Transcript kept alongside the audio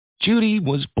Judy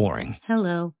was boring.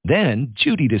 Hello. Then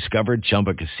Judy discovered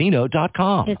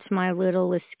ChumbaCasino.com. It's my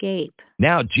little escape.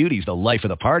 Now Judy's the life of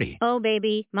the party. Oh,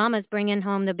 baby, mama's bringing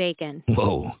home the bacon.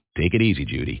 Whoa, take it easy,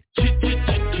 Judy.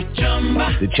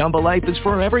 The Chumba life is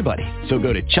for everybody. So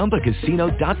go to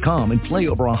ChumbaCasino.com and play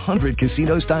over 100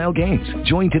 casino-style games.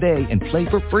 Join today and play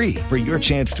for free for your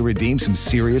chance to redeem some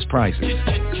serious prizes.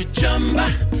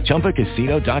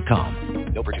 ChumbaCasino.com.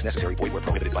 No purchase necessary. Void where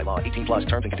prohibited by law. 18 plus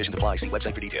terms and conditions apply. See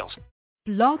website for details.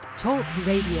 Blog Talk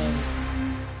Radio.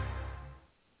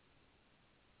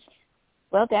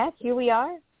 Well, Dad, here we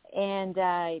are, and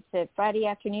it's a Friday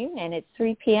afternoon, and it's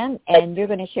 3 p.m., and you're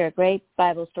going to share a great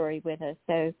Bible story with us.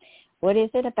 So what is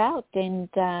it about? And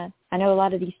I know a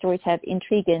lot of these stories have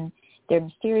intrigue, and they're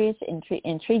mysterious,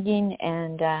 intriguing,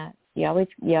 and you always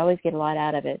get a lot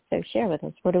out of it. So share with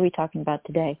us. What are we talking about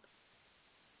today?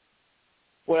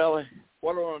 Well,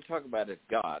 what I want to talk about is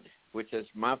God, which is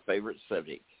my favorite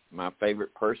subject, my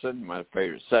favorite person, my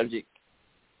favorite subject.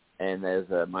 And as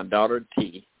my daughter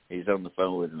T, who's on the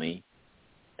phone with me,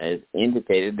 has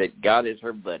indicated that God is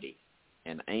her buddy,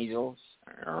 and angels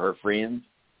are her friends,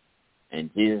 and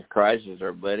Jesus Christ is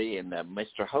her buddy, and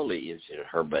Mr. Holy is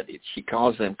her buddy. She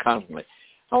calls them constantly.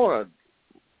 I want to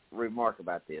remark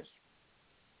about this.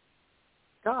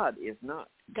 God is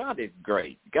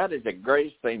great. God is the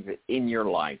greatest thing in your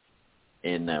life.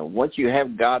 And once you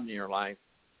have God in your life,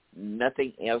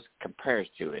 nothing else compares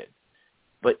to it.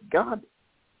 But God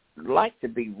likes to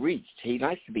be reached. He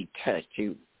likes to be touched.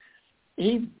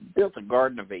 He built the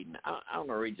Garden of Eden. I want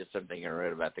to read you something I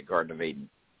read about the Garden of Eden.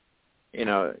 You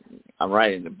know, I'm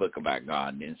writing a book about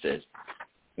God, and it says,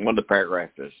 one of the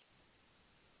paragraphs is,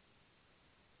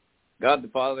 God the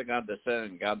Father, God the Son,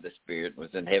 and God the Spirit was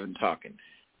in heaven talking.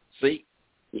 See,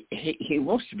 he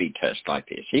wants to be touched like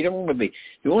this. He don't want to be.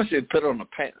 He wants to be put on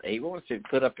he wants to be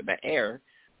put up in the air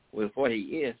with what he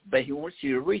is, but he wants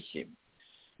you to reach him.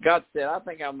 God said, "I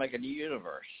think I'll make a new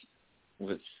universe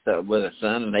with a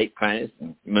sun and 8 planets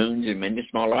and moons and many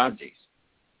small objects."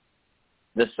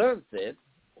 The Son said,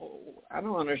 "Oh, I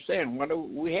don't understand. Why do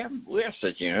we have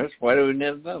such a universe? Why do we need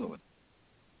another one?"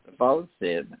 The Father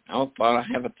said, I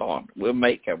have a thought. We'll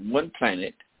make one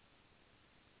planet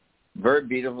very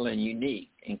beautiful and unique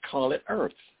and call it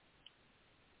Earth.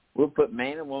 We'll put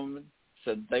man and woman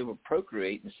so that they will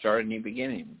procreate and start a new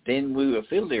beginning. Then we will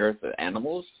fill the earth with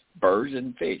animals, birds,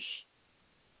 and fish.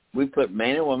 We put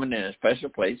man and woman in a special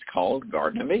place called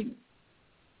Garden of Eden,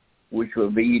 which will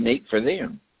be unique for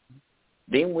them.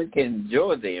 Then we can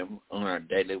enjoy them on our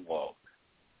daily walk.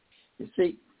 You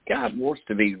see, God wants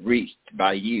to be reached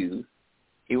by you.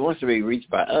 He wants to be reached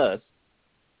by us.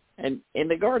 And in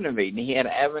the Garden of Eden, he had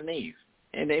Adam and Eve,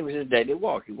 and it was his daily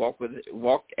walk. He walked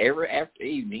every after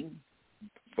evening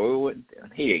before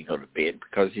he didn't go to bed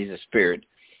because he's a spirit.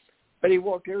 But he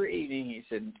walked every evening. He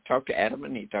said, talk to Adam,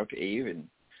 and he talked to Eve. And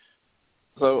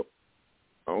so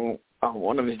on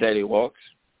one of his daily walks,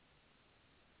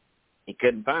 he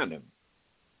couldn't find him.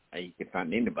 He could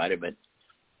find anybody, but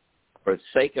for the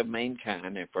sake of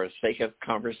mankind and for the sake of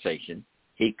conversation,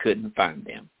 he couldn't find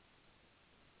them.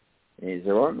 And he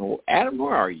said, well, Adam,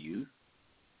 where are you?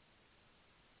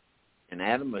 And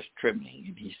Adam was trembling,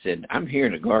 and he said, I'm here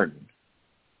in the garden,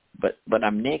 but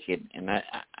I'm naked, and I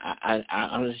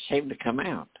was ashamed to come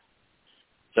out.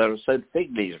 So I sewed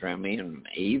fig leaves around me and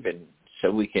Eve, and so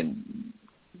we can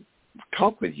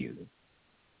talk with you.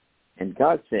 And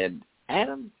God said,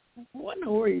 Adam, what in the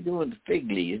world are you doing with the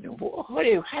fig leaves? How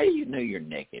do you know you're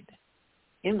naked?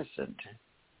 Innocent.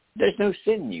 There's no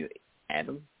sin in you,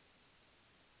 Adam.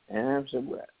 And I said,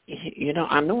 well,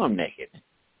 I know I'm naked.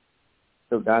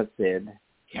 So God said,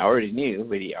 he already knew,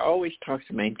 but he always talks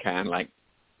to mankind like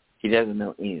he doesn't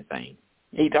know anything.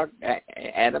 He talked to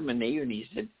Adam and Eve, and he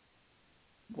said,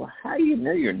 well, how do you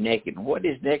know you're naked? What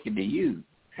is naked to you?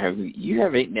 You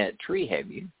haven't eaten that tree,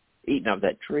 have you? Eaten of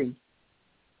that tree.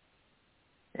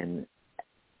 And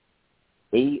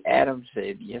Adam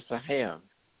said, yes, I have.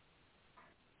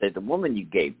 Said, the woman you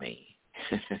gave me,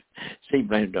 see,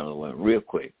 blamed on the woman real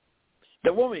quick.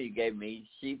 The woman you gave me,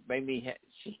 she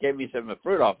gave me some of the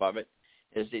fruit off of it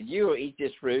and said, you will eat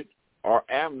this fruit or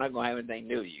I'm not going to have anything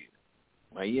to do with you.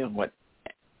 Well, you know what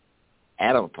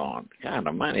Adam thought? God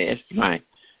almighty, that's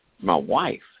my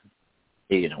wife.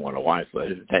 He didn't know what a wife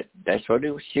was. That's what it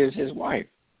was. She was his wife.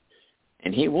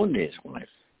 And he wanted his wife.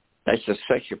 That's the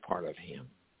sexual part of him.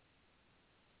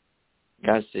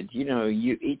 God said,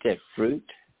 you eat that fruit.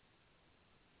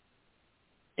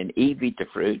 And Eve eat the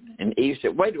fruit. And Eve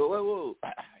said, whoa.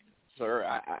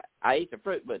 Sir, I eat the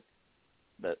fruit, but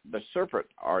the serpent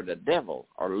or the devil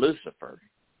or Lucifer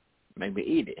made me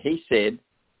eat it. He said,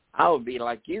 I would be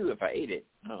like you if I ate it.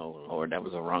 Oh, Lord, that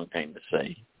was the wrong thing to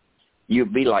say.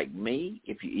 You'd be like me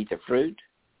if you eat the fruit.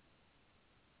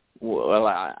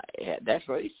 Well, that's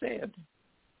what he said.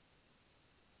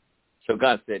 So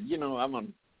God said, I'm going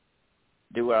to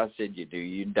do what I said you do.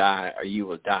 You die or you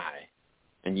will die.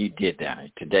 And you did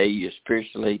die. Today you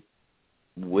spiritually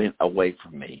went away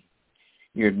from me.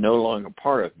 You're no longer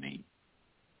part of me.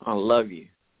 I love you.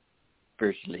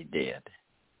 Spiritually dead.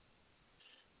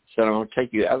 So I'm going to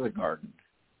take you out of the garden,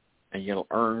 and you'll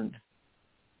earn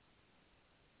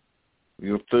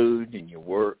your food and your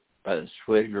work by the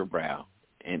sweat of your brow.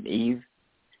 And Eve,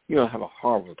 you'll have a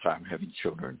horrible time having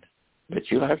children, but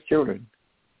you'll have children.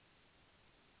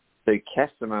 So he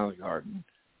cast them out of the garden,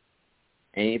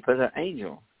 and he put an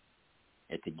angel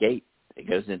at the gate that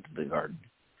goes into the garden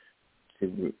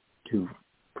to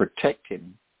protect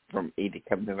him from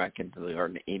coming back into the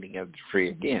garden and eating of the tree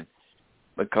again,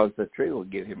 because the tree will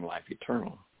give him life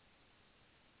eternal.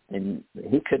 And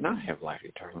he could not have life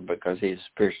eternal because he is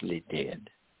spiritually dead.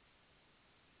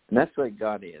 And that's what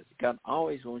God is. God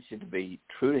always wants you to be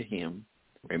true to him.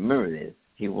 Remember this.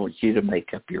 He wants you to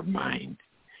make up your mind.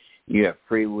 You have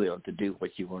free will to do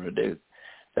what you want to do.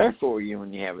 Therefore,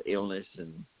 when you have illness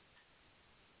and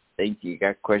think you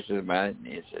got questions about it, and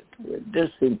it does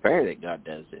seem fair that God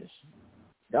does this.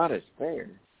 God is fair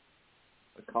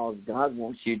because God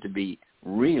wants you to be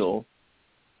real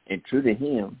and true to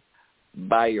him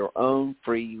by your own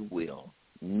free will.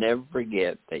 Never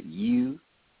forget that you,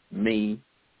 me,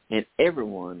 and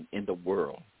everyone in the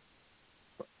world,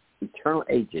 eternal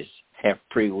ages, have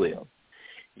free will.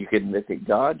 You can look at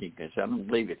God, you can say, I don't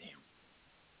believe in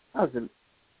him.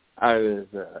 I was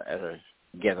at a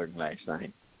gathering last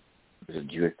night. It was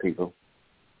Jewish people.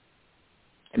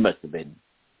 It must have been,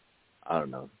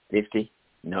 50?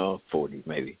 No, 40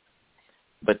 maybe.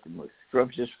 But the most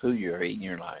scrumptious food you ever eat in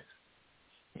your life.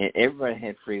 And everybody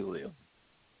had free will.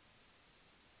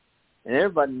 And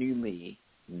everybody knew me,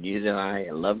 knew that I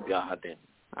loved God and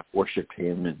I worshiped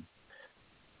him. And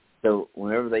so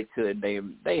whenever they could, they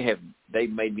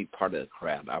made me part of the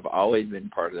crowd. I've always been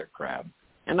part of their crowd.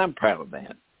 And I'm proud of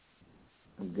that.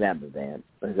 I'm glad of that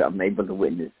because I'm able to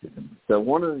witness to them. So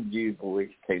one of the Jew boys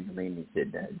came to me and he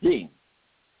said, Gene,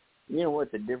 you know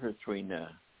what the difference between,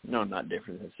 no, not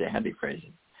different, let's say, how do you phrase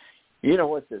it? You know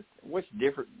what's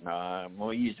different? I'm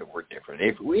going to use the word different.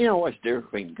 If we know what's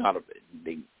different between God,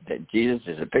 that Jesus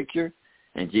is a picture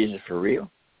and Jesus for real.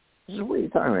 I said, what are you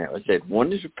talking about? I said,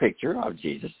 one is a picture of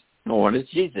Jesus and one is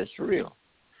Jesus for real.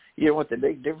 You know what the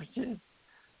big difference is?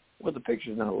 Well, the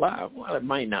picture's not alive. Well, it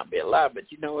might not be alive, but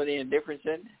you know what the difference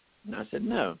is? And I said,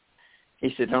 no.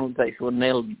 He said, don't take one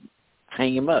nail,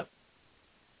 hang him up.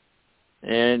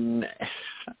 And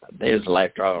there's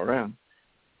laughter all around.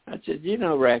 I said,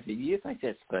 Rafi, do you think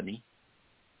that's funny?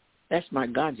 That's my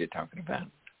God you're talking about.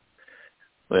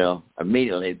 Well,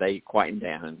 immediately they quieten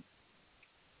down.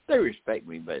 They respect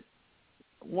me, but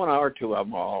one or two of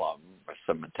them, or all of them, or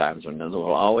sometimes or another,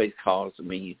 will always cause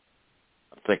me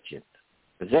affliction.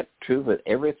 Is that true with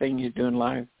everything you do in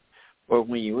life? Well,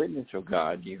 when you witness to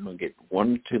God, you're going to get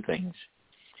one or two things.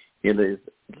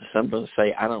 Some will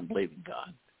say, I don't believe in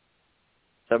God.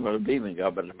 Some will believe in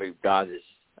God, but I believe God is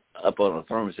up on a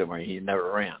throne somewhere. He's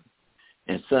never around.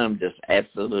 And some just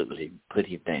absolutely put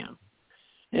him down.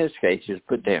 In this case, he was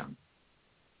put down.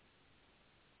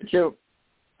 So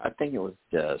I think it was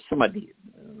somebody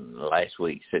last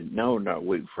week said,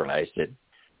 week before last, said,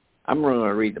 I'm going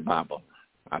to read the Bible.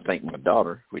 I think my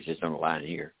daughter, which is on the line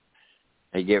here,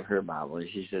 they gave her a Bible, and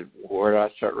she said, where do I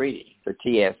start reading? So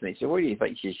T asked me, where do you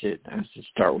think she should? I said,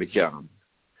 start with John.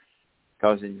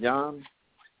 Because in John,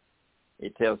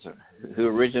 it tells her who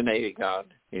originated God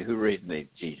and who originated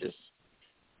Jesus,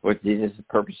 what Jesus'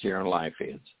 purpose here in life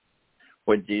is,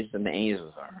 what Jesus and the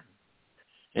angels are.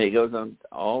 And it goes on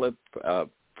all the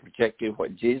projecting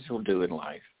what Jesus will do in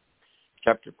life.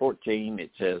 Chapter 14,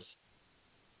 it says,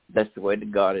 that's the way to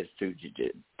God is through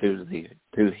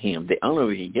him. The only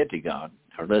way you can get to God,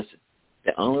 or listen,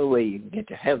 the only way you can get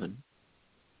to heaven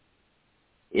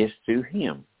is through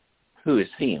him. Who is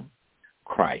him?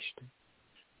 Christ.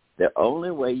 The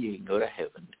only way you can go to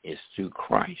heaven is through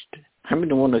Christ. How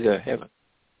many want to go to heaven?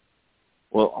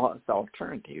 Well, the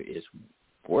alternative is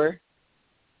where?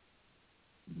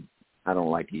 I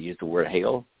don't like to use the word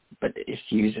hell, but it's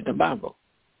used in the Bible.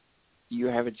 You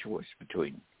have a choice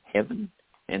between heaven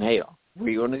and hell. Where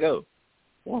are you going to go?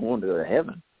 Well, I want to go to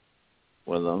heaven.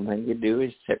 Well, the only thing you do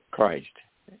is accept Christ,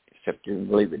 accept him and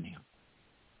believe in him.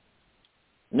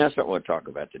 And that's what we'll talk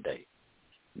about today.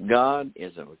 God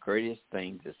is the greatest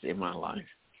thing that's in my life.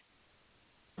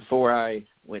 Before I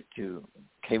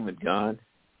came with God,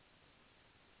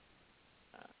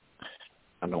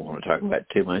 I don't want to talk about it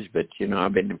too much, but,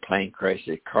 I've been in plane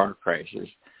crashes, car crashes,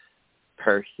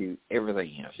 parachute,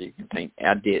 everything else you can think.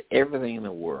 I did everything in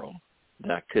the world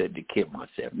that I could to kill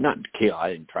myself. Not to kill,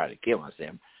 I didn't try to kill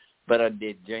myself, but I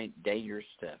did dangerous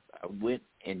stuff. I went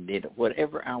and did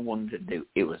whatever I wanted to do.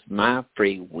 It was my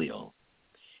free will.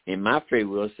 And my free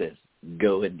will says,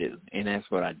 go and do. And that's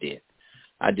what I did.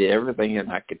 I did everything that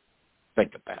I could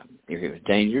think about. If it was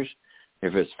dangerous,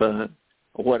 if it was fun,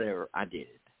 or whatever, I did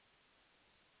it.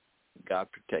 God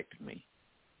protected me.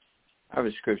 I have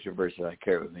a scripture verse that I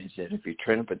carry with me. It says, if you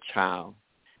train up a child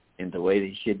in the way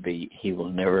they should be, he will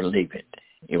never leave it.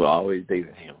 It will always be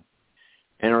with him.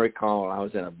 And I recall I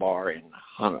was in a bar in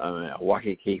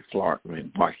Waikiki, Florida,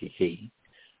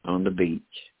 on the beach.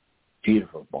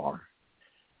 Beautiful bar.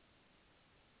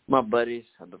 My buddies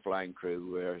of the flying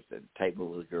crew were at the table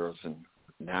with the girls, and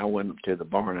I went up to the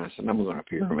bar, and I said, I'm going up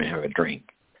here and have a drink.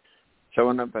 So I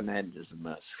went up and had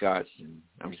some scotch, and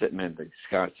I'm sitting there in the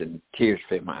scotch, and tears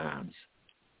filled my eyes.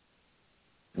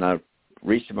 And I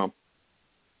reached in my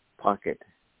pocket,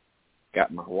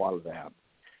 got my wallet out,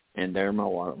 and there in my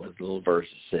wallet was a little verse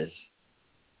that says,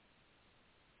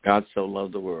 God so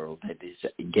loved the world that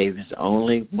he gave his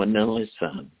only one and only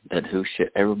Son, that who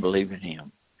should ever believe in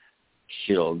him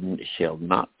shall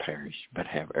not perish, but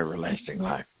have everlasting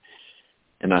life.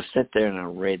 And I sat there and I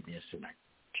read this, and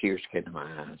tears came to my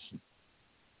eyes.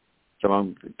 So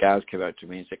the guys came up to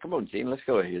me and said, come on, Gene, let's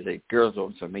go. He said, girls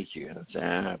want to meet you. And I said,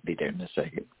 I'll be there in a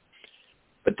second.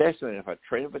 But that's when if I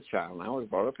train up a child, and I was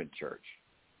brought up in church,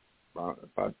 if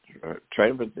I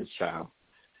train up a child,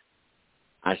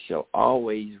 I shall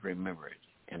always remember it.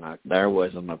 And there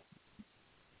was on a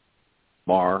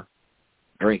bar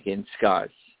drinking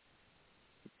scotch,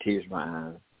 tears in my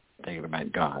eyes, thinking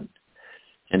about God.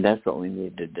 And that's what we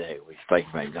need to do. We think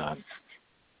about God.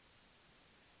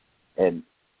 And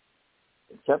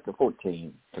chapter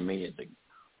 14, to me, is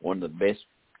one of the best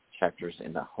chapters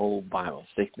in the whole Bible.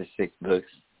 66 books,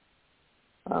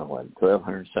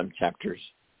 1,200 some chapters.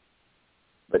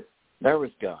 But there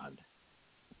was God.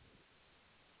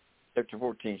 Chapter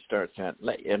 14 starts out,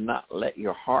 do not let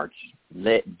your hearts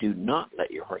be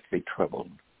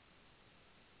troubled.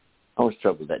 I was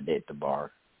troubled that day at the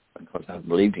bar because I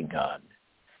believed in God,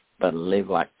 but I lived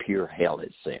like pure hell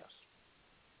itself.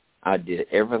 I did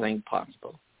everything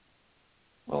possible.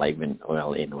 Anyway,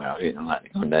 I didn't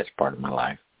like it. That's part of my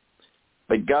life.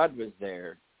 But God was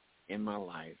there in my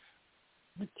life.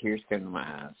 The tears came to my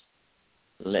eyes.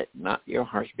 Let not your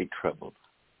hearts be troubled.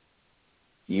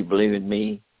 You believe in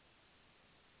me?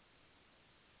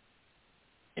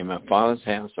 In my Father's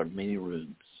house are many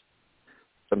rooms.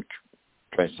 Some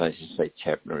translations say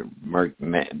chapter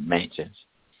mansions.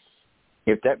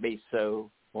 If that be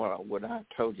so, would I have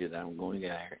told you that I'm going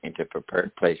there and to prepare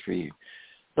a place for you?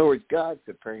 In other words, God's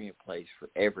preparing a place for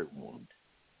everyone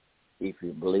if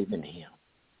you believe in him.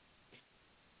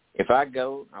 If I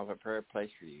go, I'll prepare a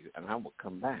place for you, and I will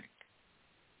come back.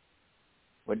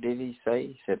 What did he say?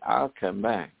 He said, I'll come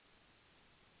back.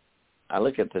 I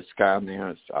look at the sky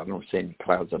now, I don't see any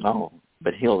clouds at all,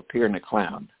 but he'll appear in a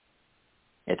cloud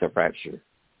at the rapture.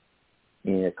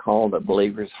 And he'll call the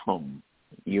believers home.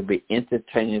 You'll be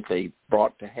instantaneously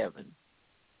brought to heaven.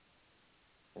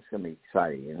 That's going to be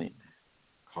exciting, isn't it?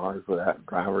 Cars without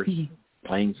drivers,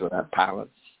 planes without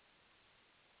pilots,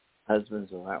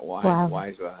 husbands without wives,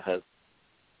 wives without husbands.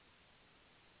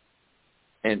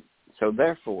 And so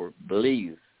therefore,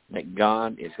 believe that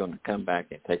God is going to come back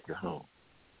and take you home.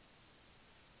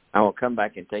 I will come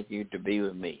back and take you to be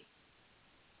with me.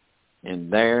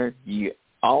 And there you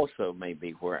also may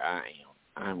be where I am.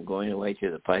 I'm going away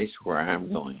to the place where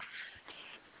I'm going.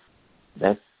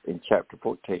 That's in chapter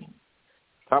 14.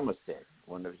 Thomas said,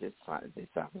 one of his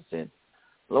disciples said,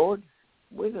 Lord,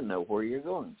 we don't know where you're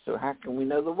going, so how can we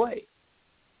know the way?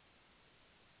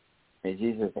 And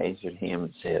Jesus answered him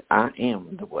and said, I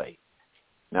am the way.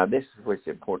 Now this is what's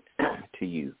important to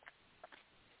you.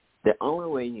 The only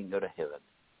way you can go to heaven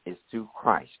is through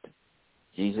Christ,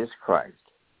 Jesus Christ.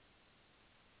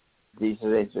 Jesus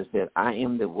answered said, I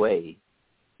am the way,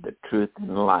 the truth, and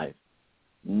the life.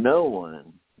 No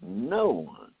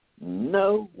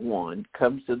one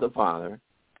comes to the Father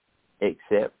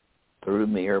except through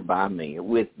me or by me or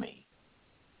with me.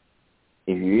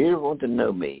 If you ever want to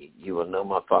know me, you will know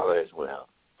my Father as well.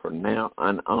 For now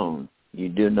on, you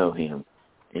do know him,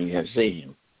 and you have seen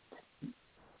him.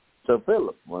 So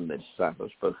Philip, one of the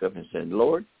disciples, spoke up and said,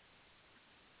 Lord,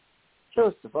 show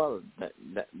us the Father.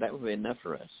 That would be enough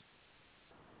for us.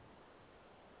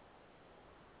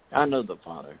 I know the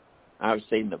Father. I've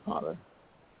seen the Father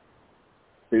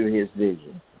through his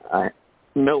vision.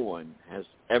 No one has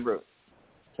ever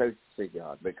chose to see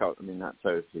God, not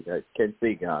chose to see God, can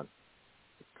see God,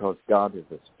 because God is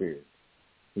a spirit.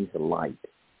 He's a light.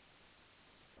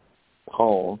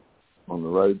 Paul, on the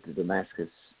road to Damascus,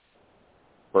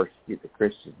 persecute the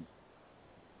Christians.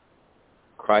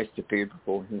 Christ appeared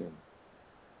before him,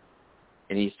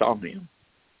 and he saw him.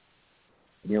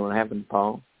 You know what happened to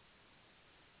Paul?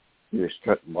 He was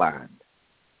struck blind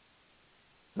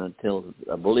until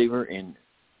a believer in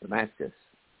Damascus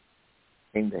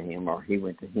came to him, or he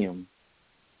went to him.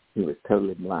 He was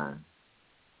totally blind.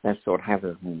 That's what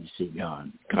happens when you see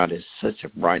God. God is such a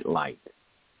bright light.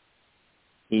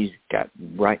 He's got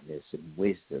brightness and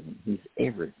wisdom. He's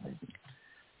everything.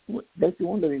 Don't you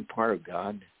want to be part of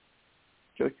God?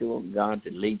 Don't you want God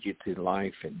to lead you through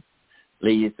life and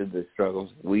lead you through the struggles?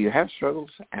 Will you have struggles?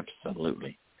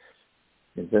 Absolutely.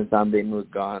 And since I've been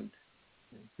with God,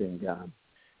 been God,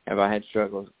 have I had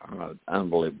struggles?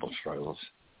 Unbelievable struggles.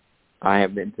 I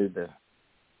have been through the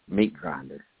meat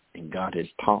grinder, and God has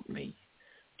taught me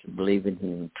to believe in him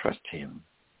and trust him.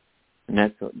 And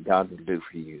that's what God will do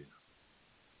for you.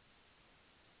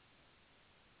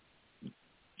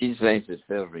 Jesus answered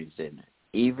Philip, he said,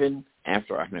 even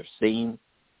after I have seen,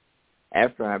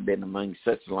 after I've been among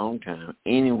such a long time,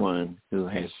 anyone who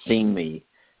has seen me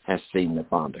has seen the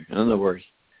Father. In other words,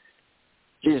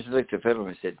 Jesus looked at Philip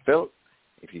and said, Philip,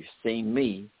 if you've seen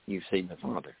me, you've seen the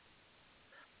Father.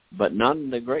 But not in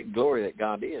the great glory that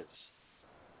God is.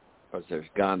 Because there's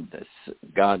God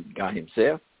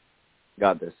himself,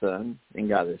 God the Son, and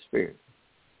God the Spirit.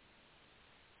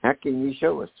 How can you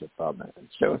show us the Father?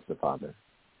 Show us the Father.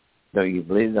 Do you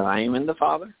believe that I am in the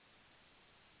Father?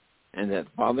 And that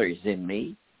the Father is in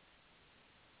me?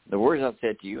 The words I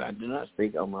said to you, I do not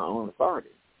speak on my own authority.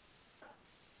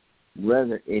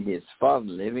 Rather, it is Father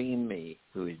living in me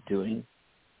who is doing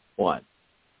what?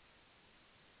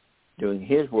 Doing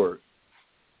his work.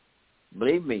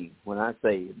 Believe me when I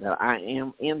say that I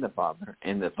am in the Father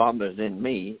and the Father is in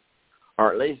me,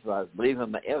 or at least I believe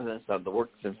in the evidence of the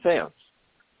works themselves.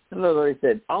 In other words, he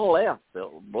said, all else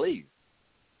they'll believe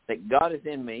that God is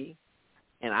in me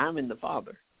and I'm in the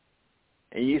Father.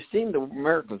 And you've seen the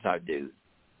miracles I do,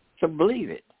 so believe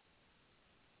it.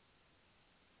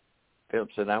 Philip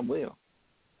said, I will.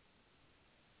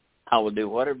 I will do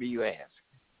whatever you ask,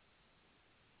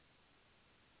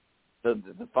 so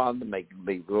that the Father may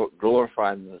be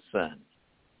glorified in the Son.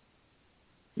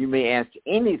 You may ask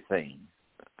anything.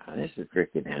 This is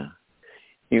tricky now.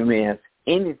 You may ask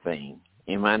anything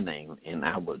in my name, and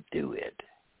I will do it.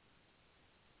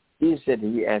 He said,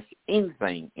 if you ask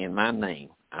anything in my name,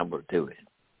 I will do it.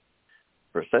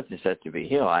 For such and such to be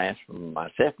healed, I ask for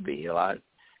myself to be healed. I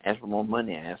ask for more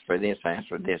money. I ask for this. I ask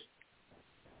for this.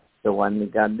 So why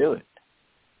didn't God do it?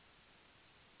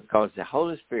 Because the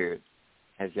Holy Spirit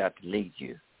has got to lead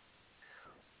you.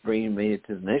 Bringing me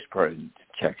to the next part of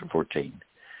chapter 14.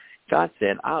 God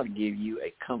said, I'll give you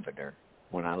a comforter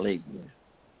when I leave you.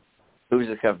 Who's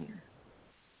the comforter?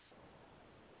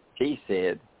 She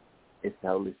said, it's the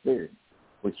Holy Spirit,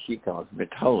 which she calls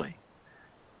Mr. Holy.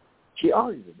 She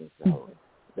always is Mr. Holy.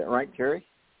 Is that right, Terry?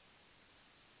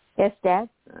 Yes, Dad.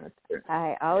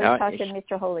 I always talk to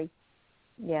Mr. Holy.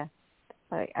 Yeah.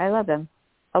 I love them.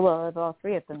 Oh, well, of all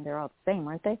three of them, they're all the same,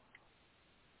 aren't they?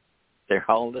 They're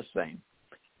all the same.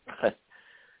 But,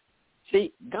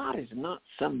 see, God is not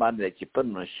somebody that you put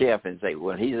on a shelf and say,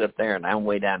 well, he's up there and I'm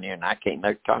way down here and I can't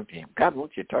talk to him. God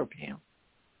wants you to talk to him.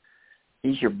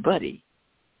 He's your buddy.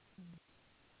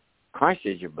 Christ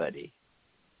is your buddy.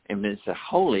 And Mr.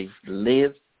 Holy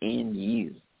lives in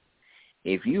you.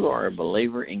 If you are a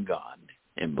believer in God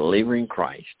and believer in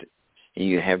Christ, and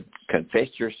you have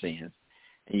confessed your sins,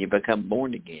 and you become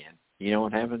born again, you know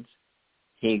what happens?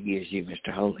 He gives you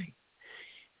Mr. Holy.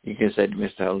 You can say to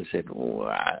Mr. Holy, well,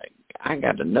 I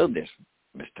got to know this,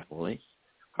 Mr. Holy,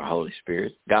 or Holy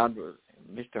Spirit.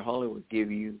 Mr. Holy will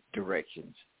give you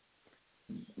directions.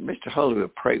 Mr. Holy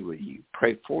will pray with you,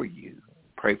 pray for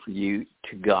you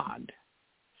to God.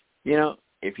 You know,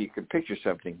 if you could picture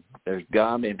something, there's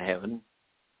God in heaven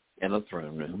in a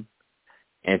throne room,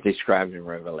 as described in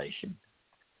Revelation.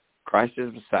 Christ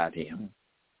is beside him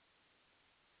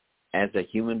as a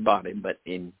human body, but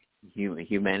in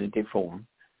humanity form.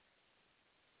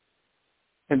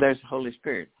 And there's the Holy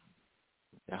Spirit.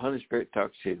 The Holy Spirit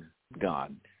talks to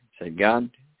God. Say, God,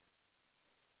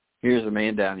 here's a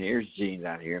man down here, here's Gene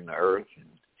down here in the earth, and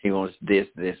he wants this,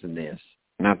 this, and this.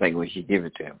 And I think we should give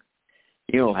it to him.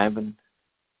 You'll happen.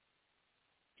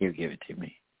 He'll give it to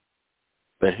me.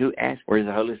 But who asked, where does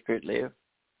the Holy Spirit live?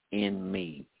 In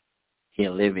me.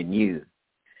 He'll live in you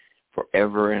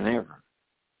forever and ever.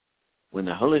 When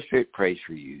the Holy Spirit prays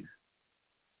for you,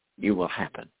 you will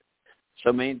happen.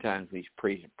 So many times we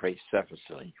pray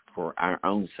selfishly for our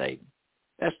own sake.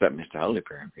 That's not Mr. Holy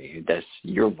Prayer for you. That's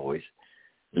your voice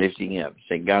lifting up.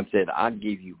 Saying, God said, I'll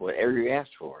give you whatever you ask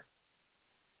for.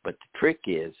 But the trick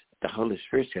is the Holy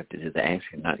Spirit's got to do the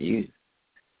asking, not you.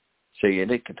 So you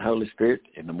look at the Holy Spirit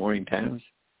in the morning times.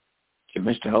 Say,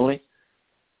 Mr. Holy,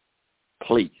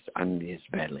 please, I need this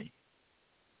badly.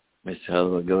 Mr.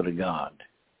 Holy will go to God,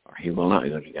 or he will not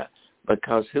go to God.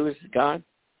 Because who is God?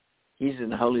 He's in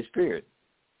the Holy Spirit.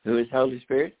 Who is Holy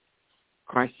Spirit?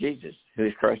 Christ Jesus. Who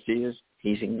is Christ Jesus?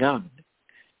 He's in God.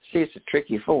 See, it's a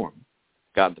tricky form.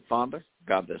 God the Father,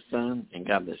 God the Son, and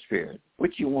God the Spirit.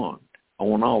 What you want? I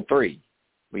want all three.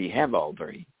 Well, you have all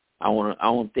three. I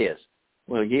want this.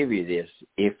 We'll give you this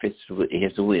if it's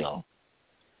his will.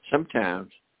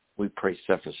 Sometimes we pray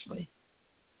selfishly.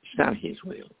 It's not his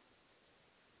will.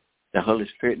 The Holy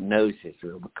Spirit knows his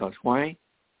will because why?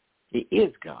 He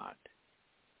is God.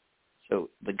 So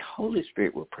the Holy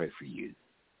Spirit will pray for you.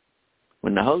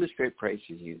 When the Holy Spirit prays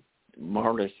for you,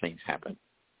 marvelous things happen.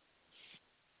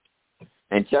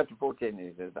 And chapter 14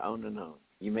 it says, on and on.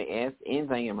 You may ask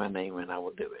anything in my name and I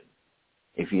will do it.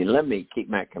 If you love me, keep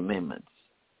my commandments.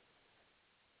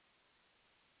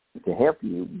 To help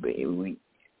you,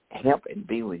 help and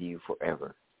be with you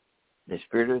forever. The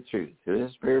Spirit of truth. Who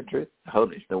is the Spirit of truth? The Holy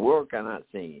Spirit. The world cannot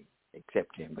see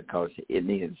except him because it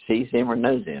neither sees him or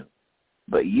knows him.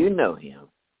 But you know him,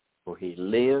 for he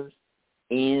lives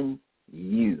in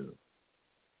you.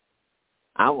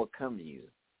 I will come to you.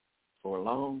 For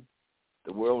long,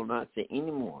 the world will not see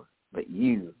any more, but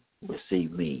you will see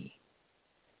me.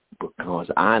 Because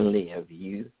I live,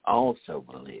 you also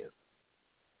will live.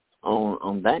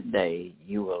 On that day,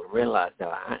 you will realize that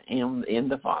I am in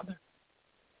the Father,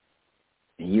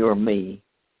 and you are me,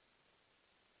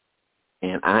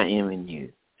 and I am in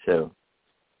you. So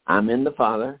I'm in the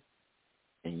Father,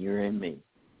 and you're in me.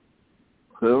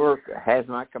 Whoever has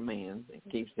my commands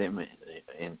and keeps them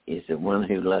and is the one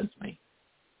who loves me.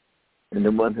 And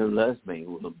the one who loves me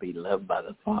will be loved by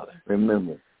the Father.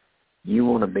 Remember, you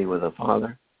want to be with the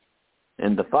Father,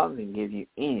 and the Father can give you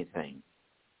anything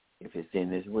if it's in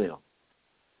his will.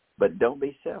 But don't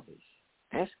be selfish.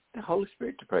 Ask the Holy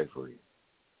Spirit to pray for you.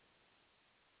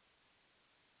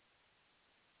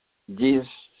 Jesus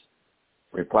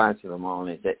replied to them all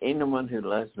and said, anyone who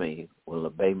loves me will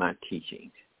obey my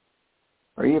teachings.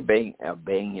 Are you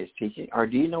obeying his teachings? Or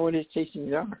do you know what his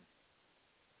teachings are?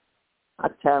 I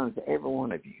challenge every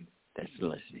one of you that's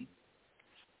listening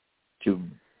to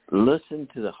listen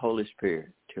to the Holy Spirit,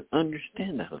 to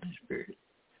understand the Holy Spirit.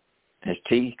 As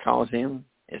T calls him,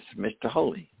 it's Mr.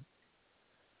 Holy.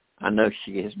 I know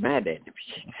she is mad at him.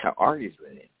 She argues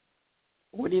with him.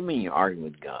 What do you mean you argue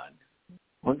with God?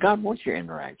 Well, God wants your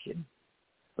interaction.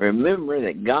 Remember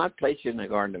that God placed you in the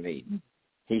Garden of Eden.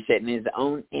 He said in his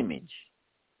own image.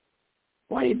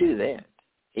 Why do you do that?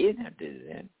 He didn't have to do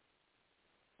that.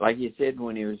 Like he said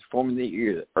when he was forming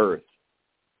the earth,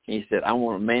 he said, I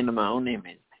want a man of my own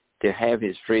image to have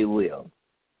his free will.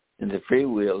 And the free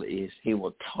will is he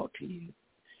will talk to you.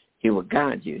 He will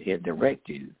guide you. He'll direct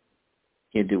you.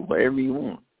 He'll do whatever you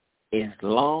want, as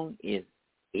long as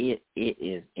it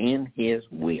is in his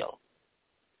will.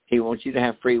 He wants you to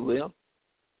have free will.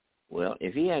 Well,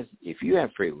 if you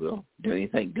have free will, do you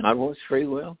think God wants free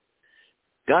will?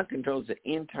 God controls the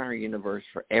entire universe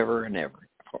forever and ever,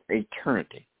 for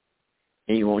eternity.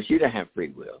 And he wants you to have free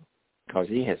will because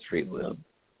he has free will.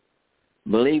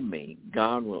 Believe me,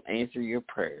 God will answer your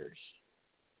prayers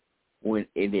when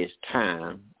it is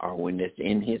time or when it's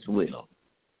in his will.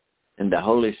 And the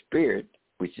Holy Spirit,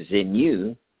 which is in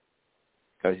you,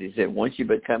 because he said once you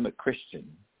become a Christian,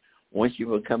 once you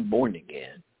become born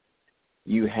again,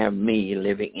 you have me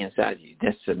living inside you.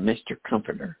 That's the Mr.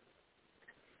 Comforter.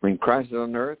 When Christ was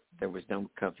on earth, there was no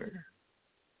comforter.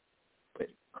 But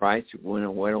Christ went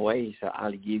away. He said,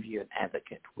 I'll give you an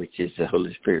advocate, which is the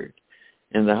Holy Spirit.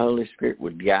 And the Holy Spirit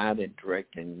would guide and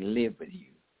direct and live with you,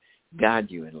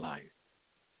 guide you in life.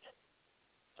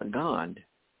 God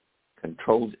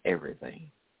controls everything.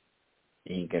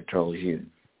 He controls you.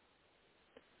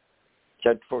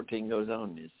 Chapter 14 goes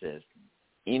on. It says,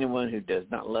 anyone who does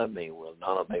not love me will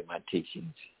not obey my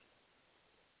teachings.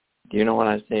 Do you know what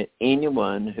I said?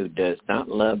 Anyone who does not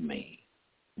love me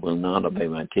will not obey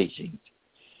my teachings.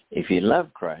 If you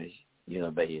love Christ, you'll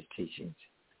obey his teachings.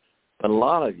 But a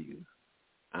lot of you,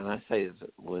 and I say this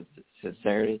with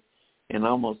sincerity and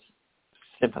almost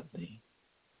sympathy,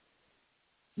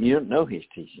 you don't know his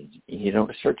teachings. You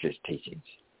don't search his teachings.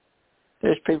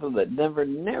 There's people that never,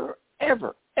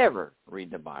 ever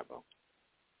read the Bible.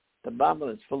 The Bible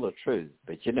is full of truth,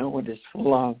 but you know what it's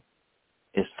full of?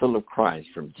 It's full of Christ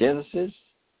from Genesis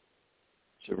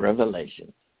to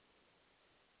Revelation,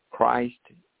 Christ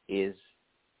is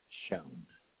shown.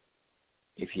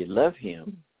 If you love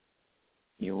him,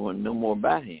 you want to know more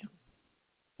about him,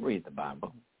 read the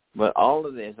Bible. But all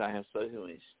of this I have spoken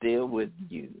is still with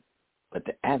you. But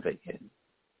the advocate,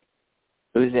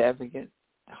 who's the advocate?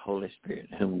 The Holy Spirit,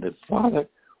 whom the Father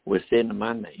will send in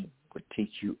my name, will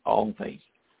teach you all things.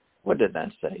 What did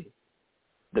I say?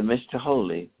 The Mr.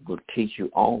 Holy will teach you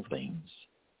all things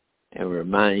and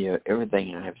remind you of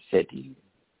everything I have said to you.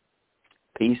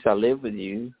 Peace I live with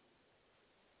you.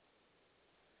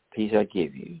 Peace I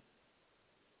give you.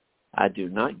 I do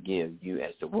not give you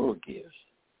as the world gives.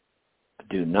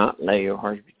 Do not let your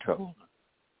heart be troubled.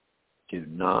 Do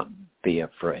not be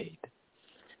afraid.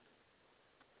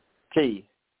 Key,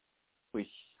 which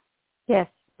yes,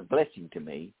 is a blessing to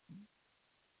me.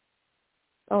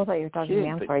 Oh, I thought you were talking to me.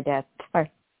 I'm sorry, Dad.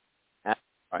 Sorry.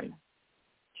 Right.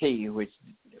 Key, which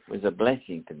was a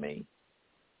blessing to me,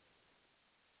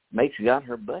 makes God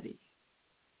her buddy.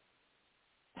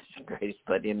 That's the greatest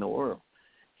buddy in the world.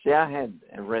 See, I had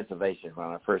a reservation when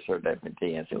I first heard that from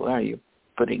T. I said, well, are you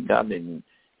putting God in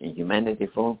humanity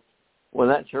form? Well,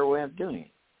 that's her way of doing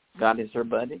it. God is her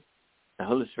buddy. The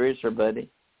Holy Spirit is her buddy.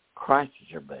 Christ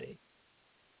is her buddy.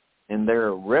 And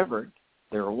they're reverent.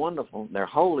 They're wonderful. They're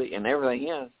holy and everything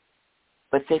else.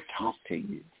 But they talk to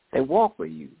you. They walk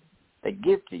with you. They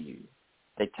give to you.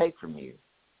 They take from you.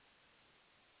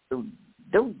 So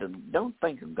don't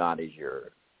think of God as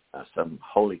your some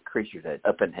holy creature that's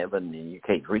up in heaven and you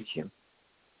can't reach him.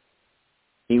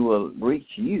 He will reach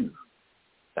you.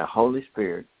 The Holy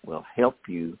Spirit will help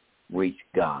you reach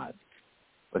God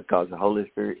because the Holy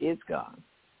Spirit is God.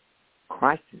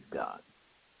 Christ is God.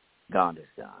 God is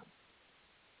God.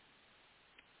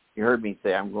 You heard me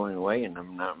say I'm going away and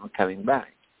I'm coming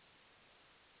back.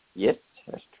 Yes,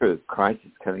 that's true. Christ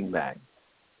is coming back.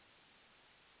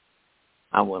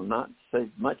 I will not say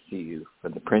much to you, for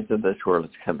the prince of this world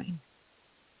is coming.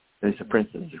 Who's the prince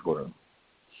of this world?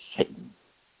 Satan.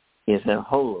 He has a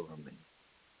hold over me.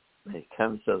 But it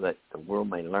comes so that the world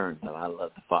may learn that I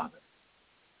love the Father.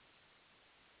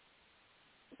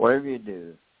 Whatever you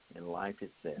do in life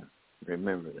itself,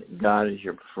 remember that God is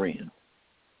your friend.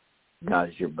 God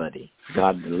is your buddy.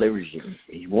 God delivers you.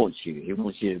 He wants you. He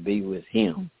wants you to be with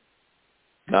him.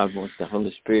 God wants the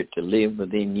Holy Spirit to live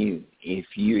within you. If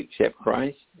you accept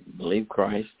Christ, believe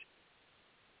Christ,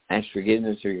 ask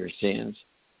forgiveness of your sins,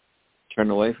 turn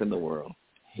away from the world,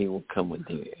 he will come with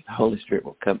you. The Holy Spirit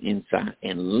will come inside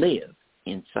and live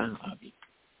inside of you.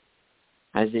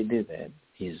 How does he do that?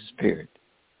 He is a spirit.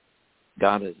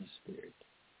 God is a spirit.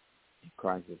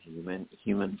 Christ is a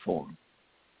human form.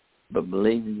 But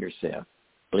believe in yourself.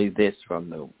 Believe this from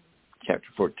the chapter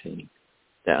 14.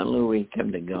 The only way you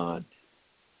come to God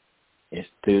is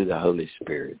through the Holy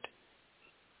Spirit.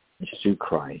 It's through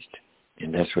Christ.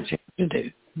 And that's what you have to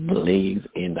do. Believe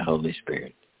in the Holy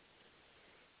Spirit.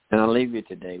 And I'll leave you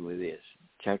today with this.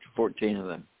 Chapter 14 of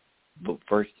the book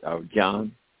first of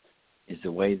John is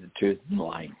the way, the truth, and the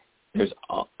light. There's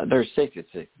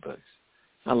 66 books.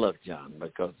 I love John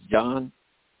because John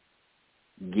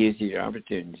gives you the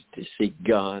opportunity to see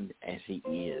God as he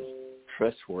is,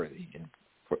 trustworthy and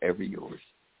forever yours.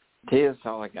 Tia, that's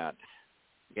all I got.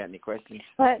 You got any questions?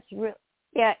 That's real.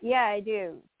 Yeah, I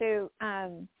do. So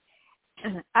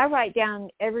I write down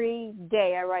every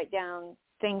day. I write down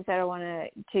things that I want to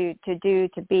do,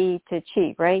 to be, to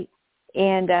achieve, right?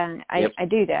 And Yep. I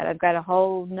do that. I've got a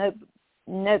whole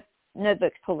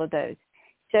notebook full of those.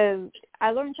 So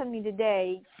I learned something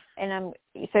today, and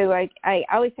I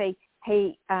always say,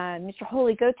 hey, Mr.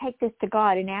 Holy, go take this to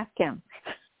God and ask him.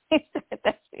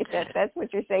 That's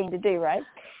what you're saying to do, right?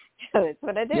 So that's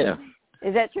what I do. Yeah.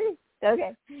 Is that true?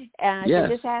 Okay. Yes.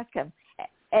 So just ask him.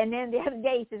 And then the other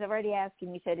day he says, I've already asked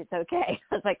him. He said, it's okay.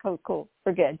 I was like, oh, cool.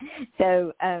 We're good.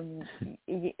 So, I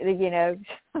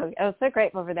was so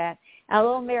grateful for that. A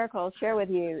little miracle I'll share with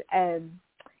you.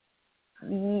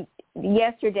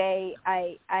 Yesterday,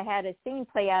 I had a scene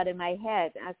play out in my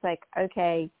head. I was like,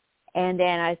 okay. And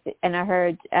then I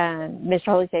heard Mr.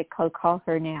 Holy say, call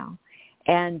her now.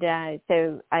 And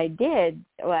so I did.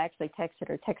 Well, I actually text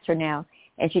her now.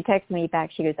 And she texted me back.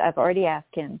 She goes, I've already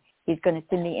asked him. He's going to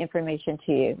send the information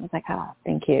to you. I was like,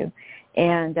 thank you.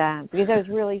 And because I was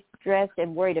really stressed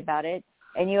and worried about it.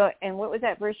 And what was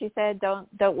that verse you said?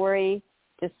 Don't worry,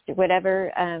 just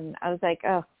whatever. I was like,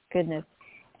 oh, goodness.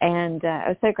 And I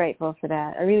was so grateful for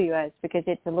that. I really was, because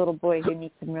it's a little boy who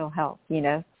needs some real help,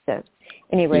 So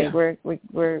anyway, yeah.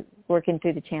 we're working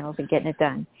through the channels and getting it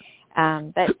done.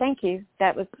 But thank you.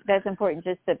 That's important.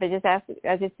 But just ask.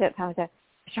 I just said,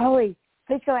 Charlie,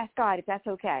 please go ask God if that's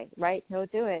okay, right? He'll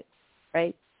do it,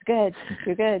 right? good.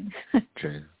 You're good.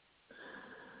 True.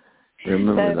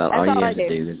 Remember So that all you all have to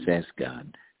do is ask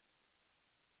God.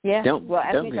 Yeah. Don't well,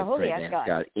 be the Holy afraid to ask ask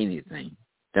God anything.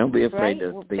 Don't be afraid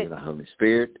to be the Holy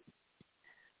Spirit.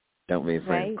 Don't be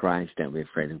afraid of Christ. Don't be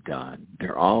afraid of God.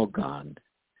 They're all God.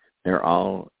 They're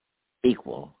all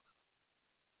equal,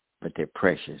 but they're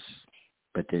precious.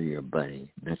 But they're your buddy,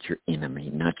 not your enemy,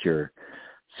 not your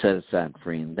set-aside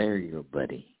friend. They're your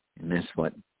buddy. And that's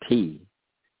what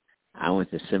I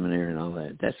went to seminary and all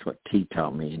that. That's what T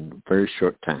taught me in a very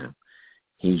short time.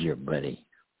 He's your buddy.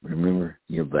 Remember,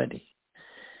 your buddy.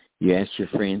 You ask your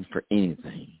friend for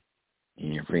anything,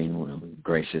 and your friend will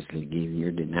graciously give you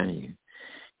or deny you.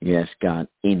 You ask God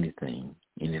anything,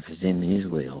 and if it's in His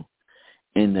will,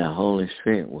 and the Holy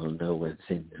Spirit will know whether it's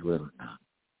in His will or not.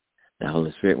 The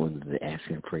Holy Spirit will be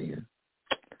asking for you.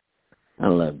 I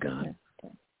love God.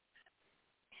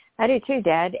 I do too,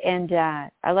 Dad, and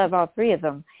I love all three of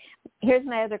them. Here's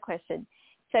my other question.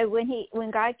 So when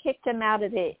God kicked him out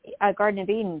of the Garden of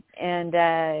Eden and,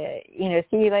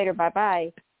 see you later,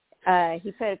 bye-bye,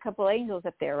 he put a couple angels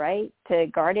up there, right, to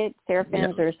guard it,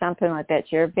 seraphims or something like that,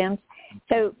 cherubims.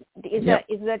 So is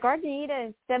the Garden of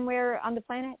Eden somewhere on the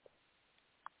planet?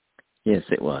 Yes,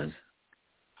 it was.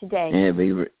 Today.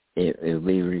 And it will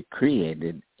be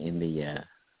recreated in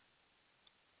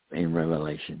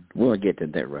Revelation. We'll get to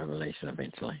that Revelation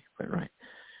eventually, but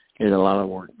there's a lot of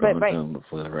work going on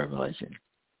before the Revelation.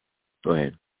 Go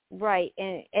ahead. Right,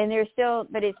 and there's still,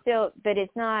 it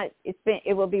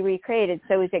will be recreated.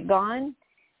 So is it gone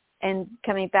and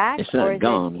coming back? It's not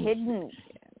gone. It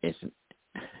hidden?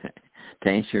 To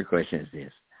answer your question is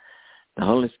this. The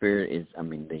Holy Spirit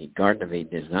the Garden of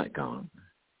Eden is not gone.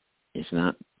 It's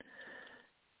not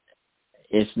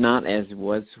as it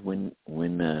was when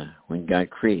God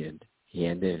created. He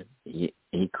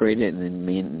created, and then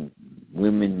men and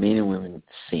women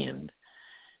sinned.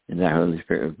 And the Holy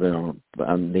Spirit was put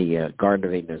on the Garden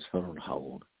of Eden was put on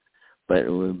hold. But it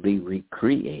will be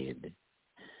recreated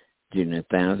during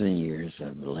 1,000 years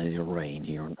of millennial reign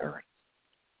here on earth.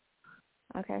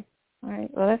 Okay. All right.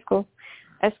 Well, that's cool.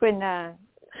 That's when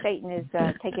Satan is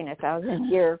taking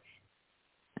 1,000-year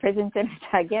prison sentence,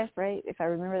 I guess, right? If I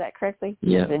remember that correctly.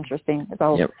 Yeah. It's interesting. That's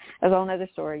all another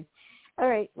story. All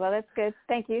right. Well, that's good.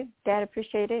 Thank you, Dad.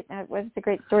 Appreciate it. It was a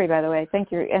great story, by the way. I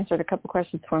think you answered a couple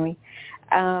questions for me,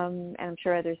 and I'm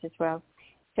sure others as well.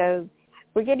 So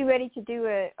we're getting ready to do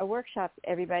a workshop,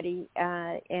 everybody,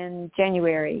 in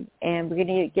January, and we're going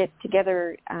to get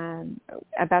together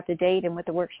about the date and what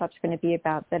the workshop's going to be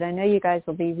about. But I know you guys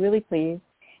will be really pleased.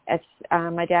 It's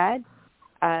my dad,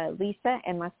 Lisa,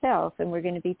 and myself, and we're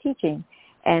going to be teaching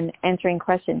and answering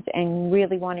questions and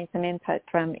really wanting some input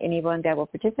from anyone that will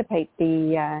participate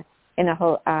in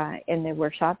the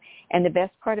workshop. And the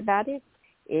best part about it,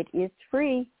 it is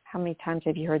free. How many times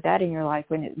have you heard that in your life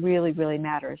when it really, really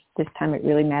matters? This time it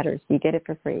really matters. You get it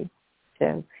for free.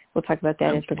 So we'll talk about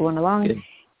that as we're going along. Good.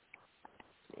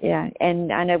 Yeah,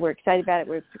 and I know we're excited about it.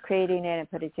 We're creating it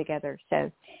and putting it together.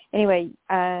 So anyway,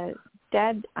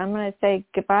 Dad, I'm going to say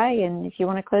goodbye, and if you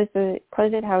want to close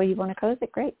it, how you want to close it,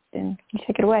 great. Then you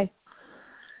take it away.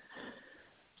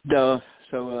 So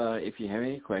if you have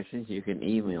any questions, you can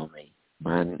email me.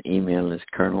 My email is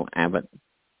Colonel Abbott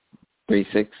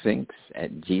 366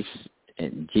 at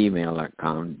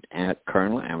gmail.com, at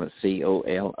Colonel Abbott,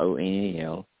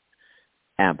 COLONEL,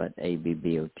 Abbott,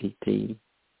 ABBOTT,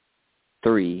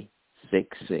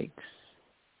 366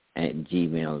 at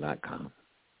gmail.com.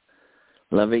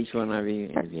 Love each one of you,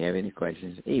 and if you have any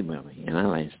questions, email me, and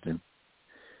I'll answer them.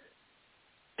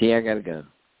 T, I got to go.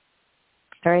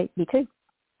 All right, you too.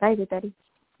 Bye, everybody.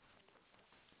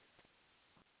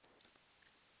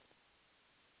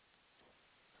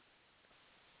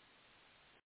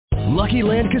 Lucky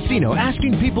Land Casino,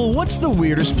 asking people, what's the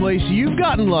weirdest place you've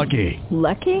gotten lucky?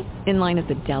 Lucky? In line at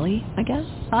the deli, I guess?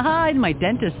 Aha, in my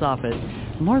dentist's office.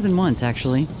 More than once,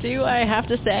 actually. Do I have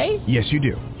to say? Yes, you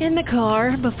do. In the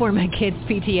car before my kids'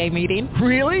 PTA meeting.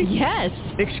 Really? Yes.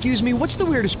 Excuse me, what's the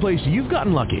weirdest place you've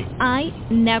gotten lucky? I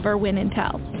never win and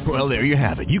tell. Well, there you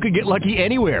have it. You can get lucky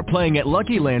anywhere, playing at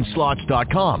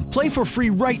LuckyLandSlots.com. Play for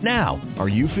free right now. Are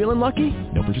you feeling lucky?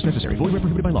 No purchase necessary. Void where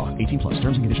prohibited by law. 18+.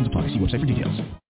 Terms and conditions apply. See website for details.